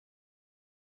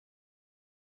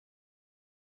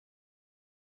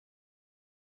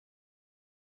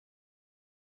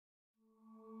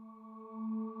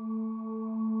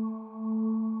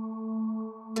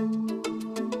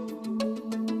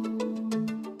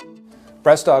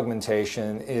Breast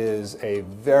augmentation is a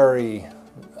very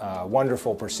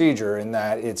wonderful procedure in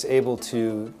that it's able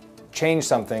to change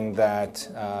something that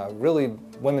really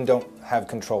women don't have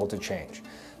control to change.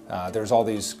 There's all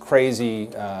these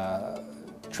crazy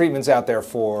treatments out there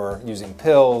for using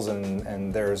pills,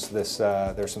 and there's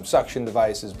some suction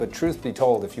devices, but truth be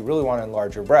told, if you really want to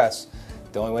enlarge your breasts,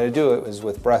 the only way to do it is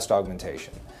with breast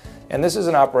augmentation. And this is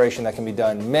an operation that can be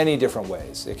done many different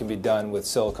ways. It can be done with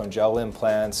silicone gel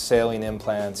implants, saline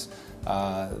implants.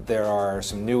 There are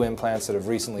some new implants that have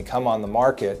recently come on the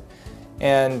market.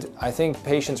 And I think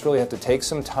patients really have to take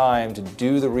some time to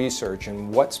do the research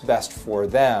and what's best for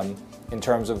them in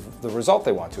terms of the result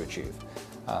they want to achieve.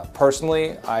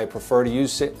 Personally, I prefer to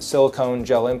use silicone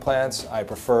gel implants. I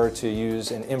prefer to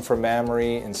use an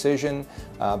inframammary incision,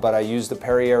 but I use the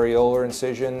periareolar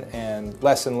incision and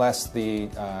less the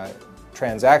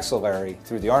transaxillary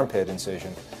through the armpit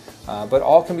incision. But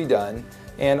all can be done,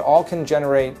 and all can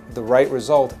generate the right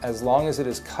result as long as it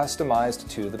is customized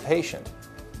to the patient.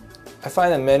 I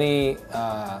find that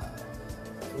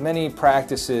many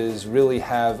practices really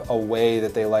have a way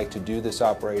that they like to do this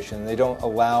operation. They don't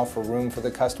allow for room for the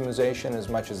customization as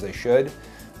much as they should.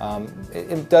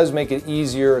 It does make it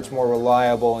easier, it's more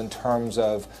reliable in terms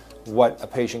of what a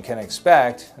patient can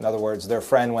expect. In other words, their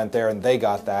friend went there and they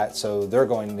got that, so they're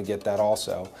going to get that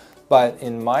also. But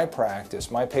in my practice,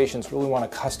 my patients really want a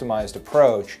customized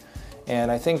approach,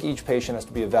 and I think each patient has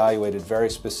to be evaluated very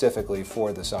specifically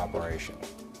for this operation.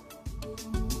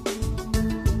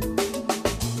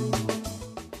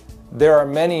 There are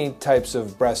many types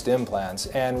of breast implants,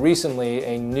 and recently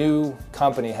a new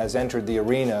company has entered the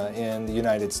arena in the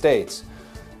United States.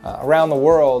 Around the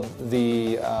world,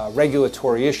 the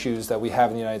regulatory issues that we have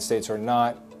in the United States are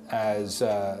not as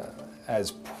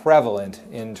prevalent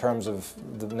in terms of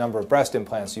the number of breast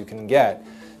implants you can get.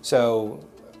 So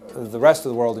the rest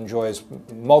of the world enjoys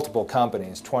multiple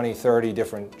companies, 20, 30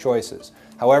 different choices.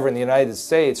 However, in the United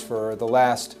States, for the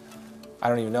last, I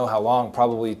don't even know how long,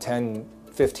 probably 10,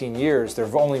 15 years, there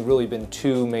have only really been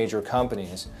two major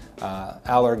companies,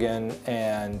 Allergan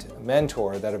and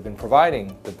Mentor, that have been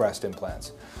providing the breast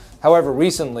implants. However,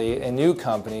 recently a new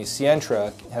company,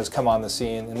 Sientra, has come on the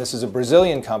scene, and this is a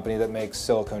Brazilian company that makes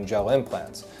silicone gel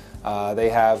implants. They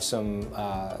have some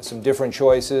different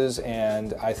choices,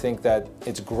 and I think that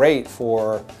it's great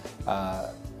for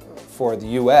the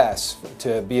U.S.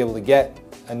 to be able to get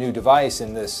a new device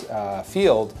in this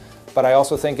field. But I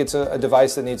also think it's a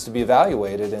device that needs to be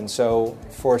evaluated, and so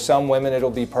for some women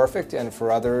it'll be perfect, and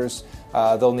for others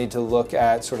they'll need to look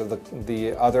at sort of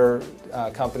the other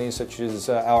companies such as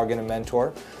Allergan and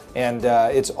Mentor, and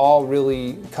it's all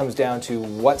really comes down to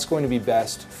what's going to be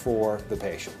best for the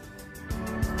patient.